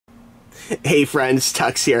Hey friends,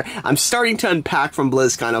 Tuxx here. I'm starting to unpack from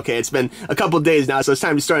Blizzcon, okay? It's been a couple days now, so it's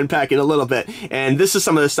time to start unpacking a little bit. And this is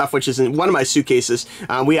some of the stuff which is in one of my suitcases.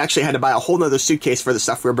 We actually had to buy a whole nother suitcase for the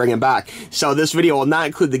stuff we were bringing back. So this video will not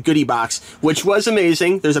include the goodie box, which was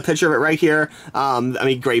amazing. There's a picture of it right here. I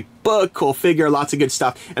mean, great book, cool figure, lots of good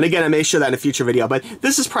stuff. And again, I may show that in a future video, but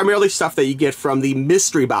this is primarily stuff that you get from the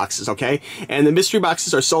mystery boxes, okay? And the mystery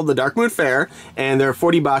boxes are sold at the Dark Moon Fair, and they're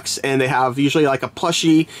 40 bucks, and they have usually like a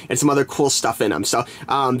plushie and some other cool stuff in them. So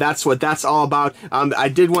that's what that's all about. I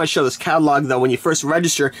did want to show this catalog though. When you first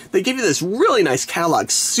register, they give you this really nice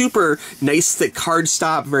catalog, super nice thick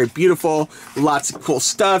cardstock, very beautiful, lots of cool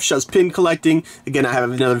stuff, shows pin collecting. Again, I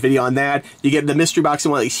have another video on that. You get the mystery box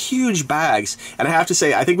in one of these huge bags, and I have to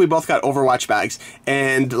say, I think we both got Overwatch bags,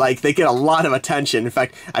 and like they get a lot of attention. In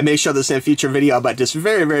fact, I may show this in a future video, but just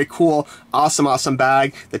very, very cool, awesome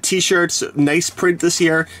bag. The t-shirts, nice print this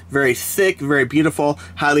year, very thick, very beautiful,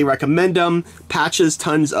 highly recommend them. Patches,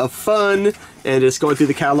 tons of fun. And just going through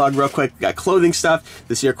the catalog real quick, got clothing stuff.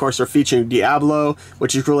 This year, of course, we're featuring Diablo,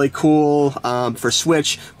 which is really cool for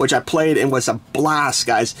Switch, which I played and was a blast,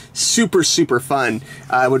 guys. Super fun.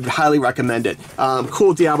 I would highly recommend it.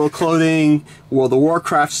 Cool Diablo clothing, World of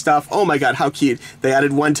Warcraft stuff. Oh my god, how cute. They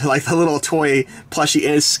added one to like the little toy plushie,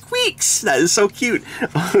 and it squeaks. That is so cute.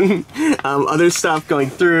 Other stuff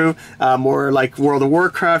going through, more like World of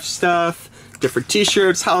Warcraft stuff. Different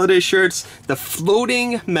t-shirts, holiday shirts, the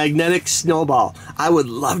floating magnetic snowball. I would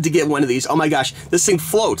love to get one of these. Oh my gosh, this thing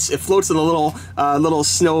floats. It floats in a little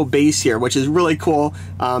snow base here, which is really cool.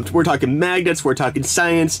 We're talking magnets, we're talking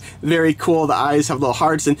science. Very cool. The eyes have little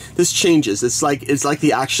hearts, and this changes. It's like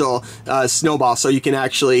the actual snowball, so you can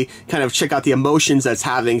actually kind of check out the emotions that's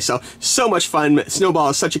having. So much fun.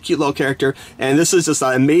 Snowball is such a cute little character, and this is just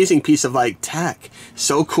an amazing piece of like tech.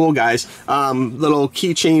 So cool, guys. Little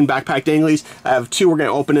keychain backpack danglies. I have two we're going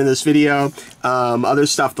to open in this video. Other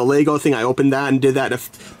stuff, the Lego thing, I opened that and did that in a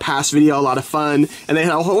past video, a lot of fun. And they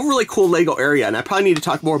had a whole really cool Lego area, and I probably need to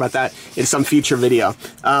talk more about that in some future video.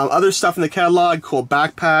 Other stuff in the catalog, cool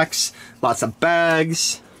backpacks, lots of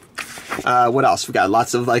bags. What else? We got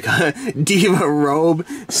lots of like diva robe,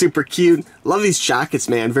 super cute. Love these jackets,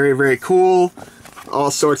 man. Very cool.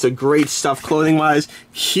 All sorts of great stuff clothing-wise.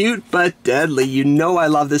 Cute but deadly. You know I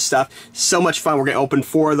love this stuff. So much fun. We're going to open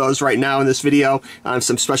 4 of those right now in this video.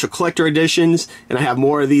 Some special collector editions. And I have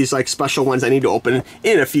more of these like special ones I need to open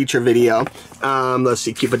in a future video. Let's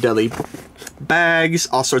see. Cute but deadly bags.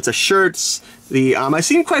 All sorts of shirts. I've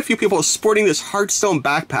seen quite a few people sporting this Hearthstone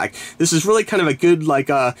backpack. This is really kind of a good, like,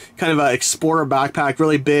 kind of a explorer backpack.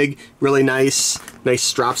 Really big, really nice. Nice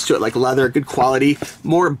straps to it, like leather, good quality.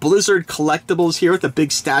 More Blizzard collectibles here with the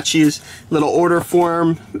big statues. Little order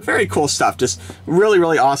form. Very cool stuff. Just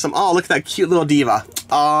really awesome. Oh, look at that cute little diva.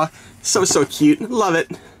 Aw, so cute. Love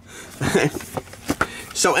it.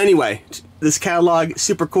 So anyway, this catalog,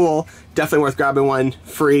 super cool. Definitely worth grabbing one.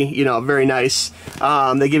 Free, you know, very nice.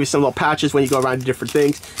 They give you some little patches when you go around to different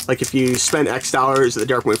things. Like if you spend X dollars at the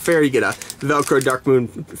Dark Moon Fair, you get a Velcro Dark Moon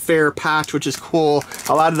Fair patch, which is cool.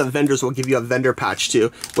 A lot of the vendors will give you a vendor patch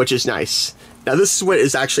too, which is nice. Now this is what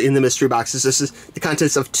is actually in the mystery boxes. This is the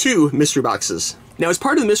contents of 2 mystery boxes. Now, as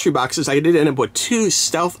part of the mystery boxes, I did end up with 2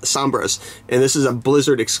 stealth sombras, and this is a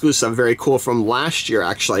Blizzard exclusive, very cool, from last year,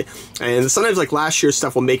 actually. And sometimes, like, last year's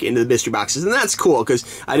stuff will make it into the mystery boxes, and that's cool,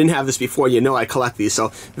 because I didn't have this before. You know I collect these, so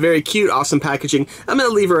very cute, awesome packaging. I'm going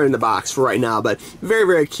to leave her in the box for right now, but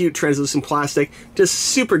very cute, translucent plastic, just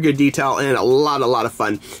super good detail, and a lot of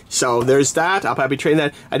fun. So there's that. I'll probably trade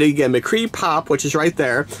that. I did get a McCree Pop, which is right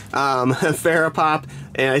there, Farrah Pop,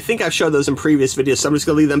 and I think I've showed those in previous videos, so I'm just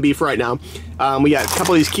going to leave them be for right now. We got a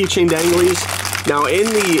couple of these keychain danglies. Now, in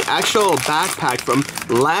the actual backpack from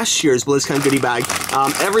last year's BlizzCon goodie bag,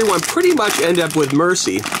 everyone pretty much ended up with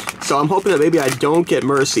Mercy. So I'm hoping that maybe I don't get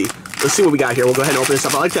Mercy. Let's see what we got here. We'll go ahead and open this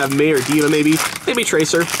up. I like to have May or Diva, maybe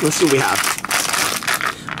Tracer. Let's see what we have.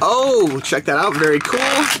 Oh, check that out. Very cool.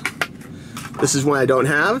 This is one I don't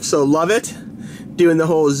have, so love it. Doing the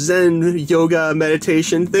whole Zen yoga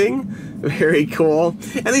meditation thing. Very cool.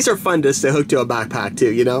 And these are fun to stay hooked to a backpack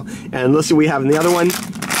too, you know? And let's see what we have in the other one.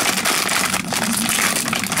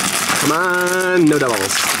 Come on, no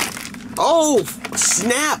doubles. Oh,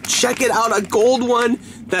 snap! Check it out, a gold one.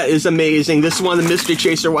 That is amazing. This is one of the Mystery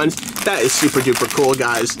Chaser ones. That is super duper cool,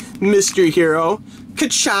 guys. Mystery Hero.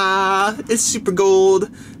 Ka-cha! It's super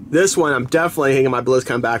gold. This one, I'm definitely hanging my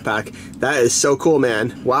BlizzCon backpack. That is so cool,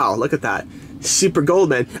 man. Wow, look at that. Super gold,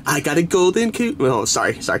 man. I got a golden coot. Oh,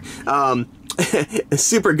 sorry.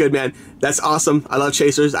 Super good, man. That's awesome. I love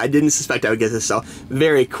chasers. I didn't suspect I would get this, so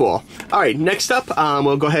very cool. All right, next up,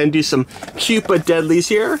 we'll go ahead and do some cute but deadlies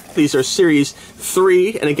here. These are Series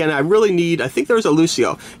 3, and again, I really need, I think there's a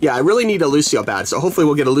Lucio. Yeah, I really need a Lucio badge, so hopefully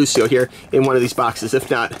we'll get a Lucio here in one of these boxes.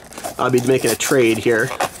 If not, I'll be making a trade here.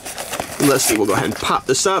 Let's see, we'll go ahead and pop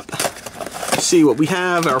this up. See what we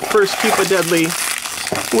have. Our first cute but deadly.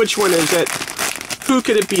 Which one is it? Who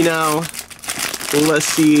could it be now? Let's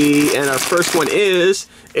see, and our first one is,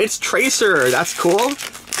 it's Tracer. That's cool.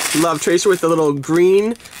 Love Tracer with the little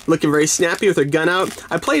green, looking very snappy with her gun out.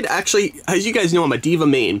 I played, actually, as you guys know, I'm a D.Va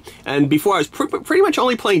main, and before I was pretty much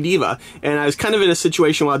only playing D.Va, and I was kind of in a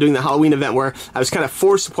situation while doing the Halloween event where I was kind of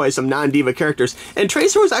forced to play some non-D.Va characters, and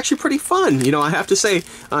Tracer was actually pretty fun. You know, I have to say,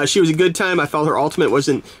 she was a good time. I felt her ultimate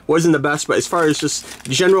wasn't the best, but as far as just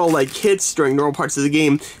general, like, hits during normal parts of the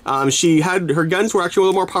game, her guns were actually a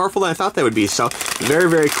little more powerful than I thought they would be, so very,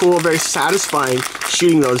 very cool, very satisfying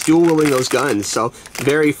shooting those, dual-wielding those guns, so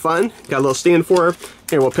very fun. Got a little stand for her.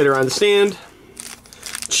 Here, we'll put her on the stand.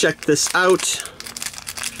 Check this out.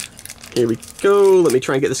 Here we go. Let me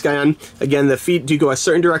try and get this guy on. Again, the feet do go a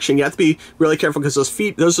certain direction. You have to be really careful because those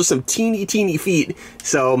feet, those are some teeny feet.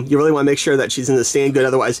 So you really want to make sure that she's in the stand good.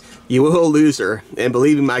 Otherwise, you will lose her. And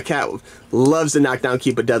believe me, my cat loves to knock down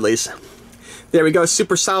cute but deadlies. There we go.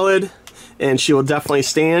 Super solid. And she will definitely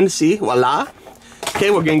stand. See? Voila. Okay,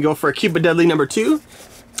 we're going to go for a cute but deadly number 2.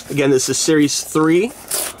 Again, this is Series 3.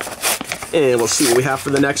 And we'll see what we have for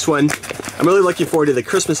the next one. I'm really looking forward to the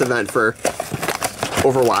Christmas event for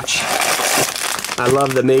Overwatch. I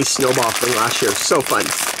love the May Snowball from last year. So fun.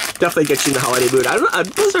 Definitely gets you in the holiday mood. I don't know,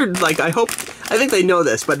 Blizzard, like, I think they know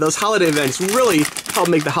this, but those holiday events really help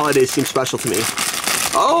make the holidays seem special to me.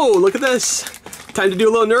 Oh, look at this. Time to do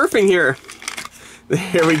a little nerfing here.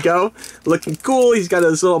 Here we go. Looking cool. He's got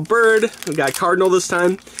his little bird. We got Cardinal this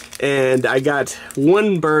time. And I got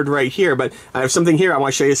one bird right here, but I have something here I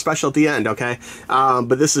want to show you special at the end, okay?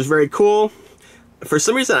 But this is very cool. For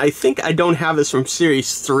some reason, I think I don't have this from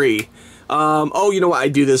Series 3. Oh, you know what? I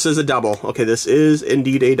do. This is a double. Okay, this is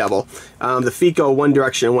indeed a double. The feet go one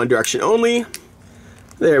direction and one direction only.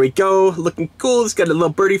 There we go. Looking cool. It's got a little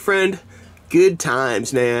birdie friend. Good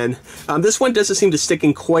times, man. This one doesn't seem to stick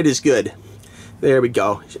in quite as good. There we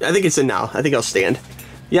go. I think it's in now. I think I'll stand.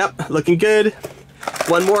 Yep, looking good.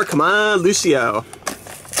 One more. Come on, Lucio.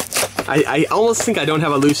 I almost think I don't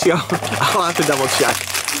have a Lucio. I'll have to double check.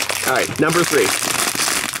 All right, number 3.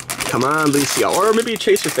 Come on, Lucio. Or maybe a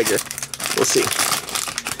Chaser figure. We'll see.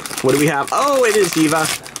 What do we have? Oh, it is D.Va.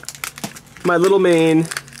 My little main.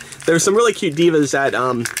 There's some really cute D.Vas at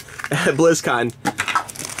BlizzCon.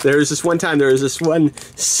 There's this one time, there was this one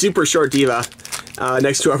super short D.Va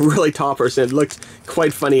next to a really tall person. It looked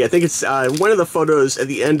quite funny. I think it's one of the photos at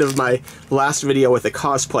the end of my last video with the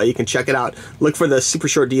cosplay. You can check it out. Look for the super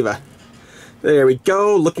short D.Va. There we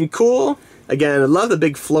go. Looking cool. Again, I love the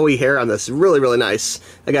big flowy hair on this. Really, really nice.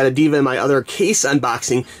 I got a D.Va in my other case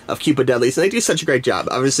unboxing of Cute but Deadlies, and they do such a great job.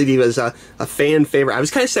 Obviously, D.Va's a fan favorite. I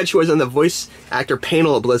was kind of sad she was on the voice actor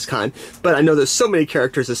panel at BlizzCon, but I know there's so many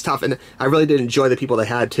characters, it's tough, and I really did enjoy the people they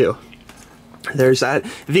had, too. There's that.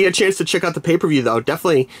 If you get a chance to check out the pay-per-view, though,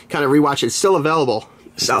 definitely kind of rewatch it. It's still available,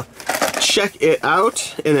 so check it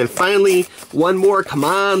out. And then finally, one more. Come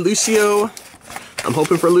on, Lucio. I'm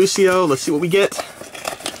hoping for Lucio. Let's see what we get.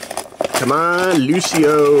 Come on,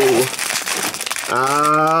 Lucio.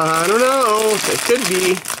 I don't know. It could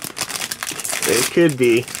be. It could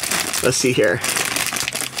be. Let's see here.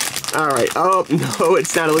 Alright. Oh, no,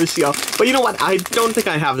 it's not a Lucio. But you know what? I don't think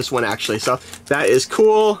I have this one, actually. So that is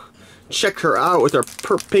cool. Check her out with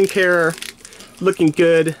her pink hair. Looking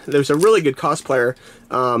good. There's a really good cosplayer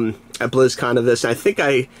at BlizzCon of this. I think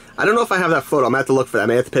I don't know if I have that photo. I'm going to have to look for that. I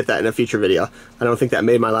may have to put that in a future video. I don't think that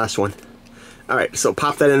made my last one. Alright, so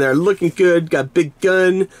pop that in there. Looking good. Got big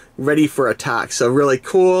gun. Ready for attack. So really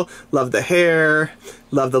cool. Love the hair.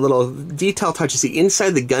 Love the little detail touches. The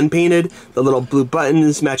inside the gun painted. The little blue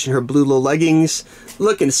buttons matching her blue little leggings.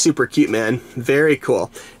 Looking super cute, man. Very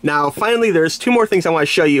cool. Now, finally, there's 2 more things I want to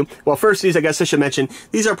show you. Well, first, these, I guess I should mention,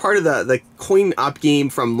 these are part of the coin-op game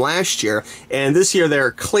from last year. And this year,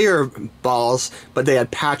 they're clear balls, but they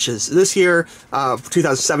had patches. This year,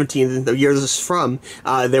 2017, the year this is from,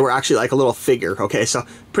 they were actually like a little figure. Okay, so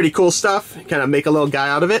pretty cool stuff. Kind of make a little guy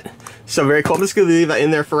out of it. So very cool. I'm just going to leave that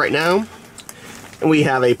in there for right now. And we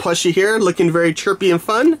have a plushie here, looking very chirpy and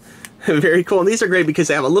fun. Very cool. And these are great because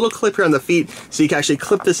they have a little clip here on the feet, so you can actually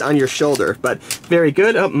clip this on your shoulder. But very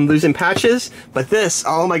good. Oh, I'm losing patches. But this,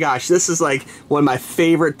 oh my gosh, this is like one of my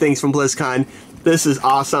favorite things from BlizzCon. This is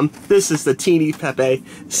awesome. This is the teeny Pepe.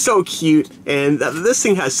 So cute. And this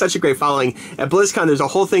thing has such a great following. At BlizzCon, there's a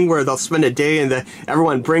whole thing where they'll spend a day and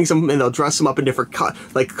everyone brings them and they'll dress them up in different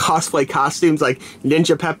like cosplay costumes, like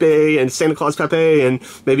Ninja Pepe and Santa Claus Pepe and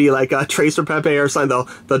maybe like a Tracer Pepe or something.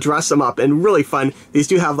 They'll dress them up, and really fun. These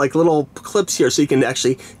do have like little clips here so you can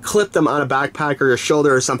actually clip them on a backpack or your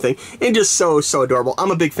shoulder or something. And just so adorable.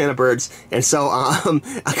 I'm a big fan of birds, and so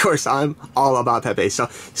of course I'm all about Pepe. So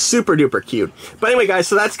super duper cute. But anyway, guys,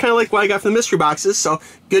 so that's kind of like what I got from the mystery boxes. So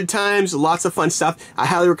good times, lots of fun stuff. I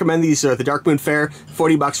highly recommend these. The Dark Moon Fair,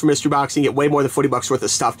 40 bucks for mystery box. You get way more than 40 bucks worth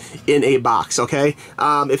of stuff in a box, okay?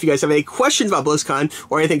 If you guys have any questions about BlizzCon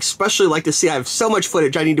or anything especially like to see, I have so much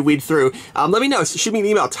footage I need to weed through. Let me know. So shoot me an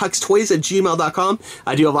email, tuxtoys@gmail.com.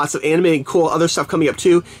 I do have lots of anime and cool other stuff coming up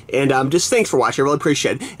too. And just thanks for watching. I really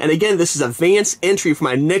appreciate it. And again, this is advance entry for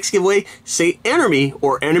my next giveaway. Say Enter Me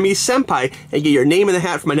or Enter Me Senpai and get your name in the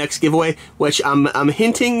hat for my next giveaway, which I'm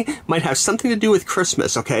hinting might have something to do with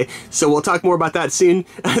Christmas, okay? So we'll talk more about that soon.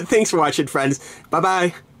 Thanks for watching, friends.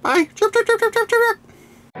 Bye-bye. Bye. Bye.